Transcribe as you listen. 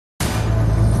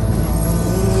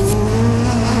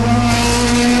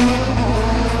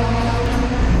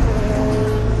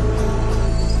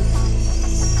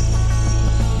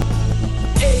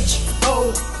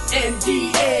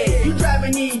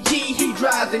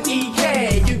driving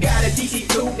EK. You got a DC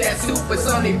coupe, that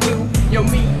supersonic blue. Yo,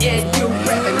 me and you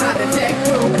rapping Honda Tech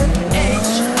Crew.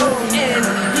 H-O-N-D-A.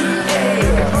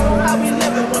 Oh, how we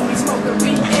living when we smoke the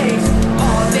V8s.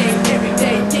 All day, every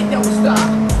day, it don't stop.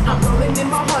 I'm rolling in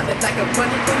my Honda like I'm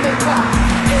running from the clock.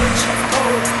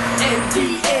 H-O-N-D-A.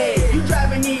 You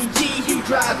driving EG, he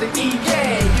drives an EK.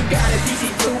 You got a DC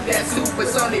coupe, that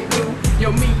supersonic blue.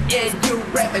 Yo, me and you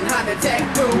rapping Honda Tech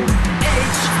Crew.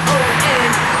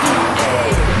 H-O-N-D-A.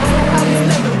 Oh, how we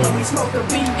living when we smoke the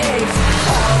V8s.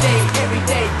 All day, every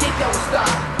day, it don't stop.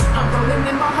 I'm rolling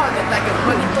in my Honda like I'm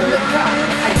running from the cop.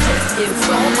 I just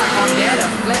installed my Honda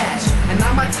Flash, and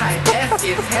now my type S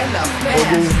is hella fast.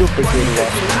 159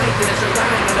 to the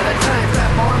Shrine, another time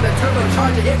slap on the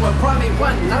turbocharger, it will probably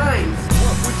run lines.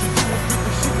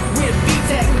 With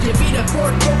VTEC, would you be the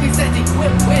Ford Focus that's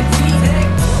equipped with VTEC?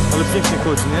 Ale pięknie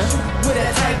chodzi, nie?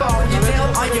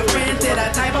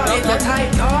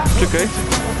 Czekaj,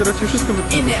 teraz ci wszystko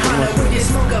wytłumaczę.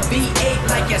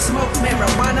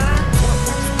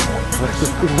 Jak to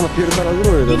kurwa napierdala z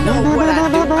rury, no?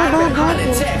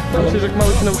 Myślę, że jak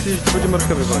mały się nauczy jeździć, to będzie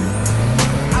marchewy walił.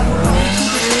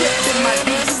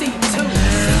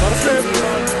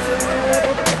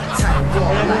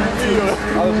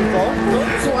 Ale że to?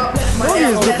 No nie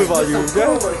jest dupy walił, nie?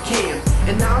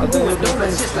 And now I'm doing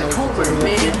donuts just like Cobra,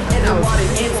 man. And I bought an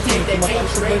instinct that came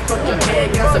straight from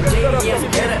Japan. Got some JDM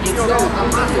better install.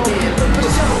 I'm out to get for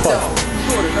sure though.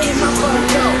 In my front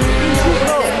door, you know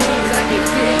what that means. I can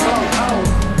fit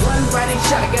one riding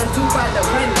shotgun, two by the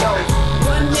window.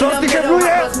 One in the middle,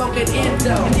 I'm smoking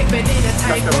Indo. And if it ain't a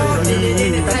type ball, then it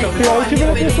ain't a type ball. If it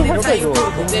ain't a type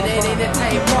ball, then it ain't a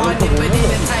type ball. If it ain't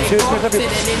a type ball, then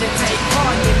it ain't a type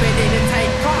ball. If it ain't a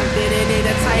type ball, then it ain't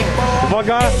a type ball.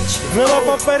 Uwaga! Zmiana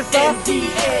papersa!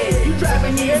 You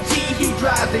driving EG, he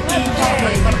drives the EK.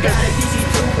 You got a DC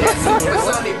coupe, that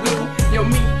supersonic blue. Yo,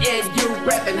 me and you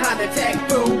rapping Honda Tech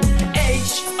Crew.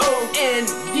 H-O-N-D-A.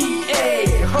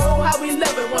 Oh, how we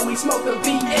love it when we smoke the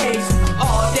V8s.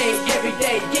 All day, every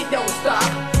day, it don't stop.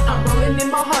 I'm rolling in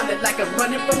my Honda like I'm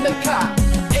running from the cops.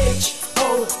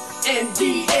 H-O-N-D-A.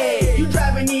 You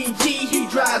driving EG, he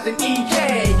drives an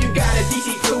EK. You got a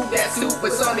DC coupe, that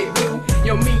supersonic blue.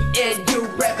 Yo, me and you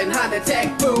rapping Honda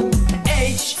Tech Crew.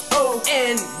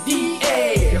 H-O-N-D-A.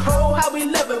 Oh, how we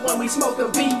love it when we smoke the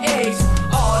V8s.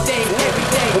 All day, every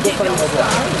day, it don't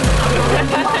stop. I'm rolling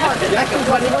in my Honda like I'm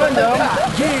running from the cop.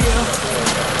 Yeah.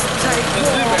 Type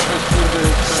War.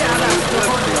 Shout out to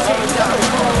Honda Tech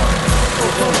Crew. For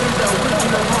rolling the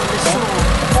original Honda song.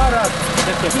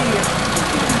 Yeah.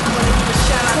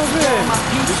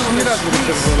 Nie raz byli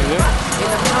czerwony, nie?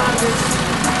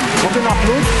 Mogę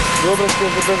napluć? Wyobraź sobie,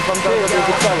 że bez bandaża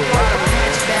będzie cały,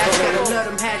 Let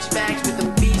them hatchbacks with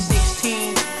them B16,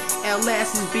 LS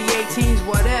and B18s,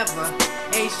 whatever.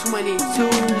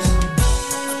 H22s,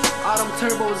 all them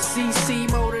turbos, CC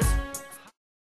motors.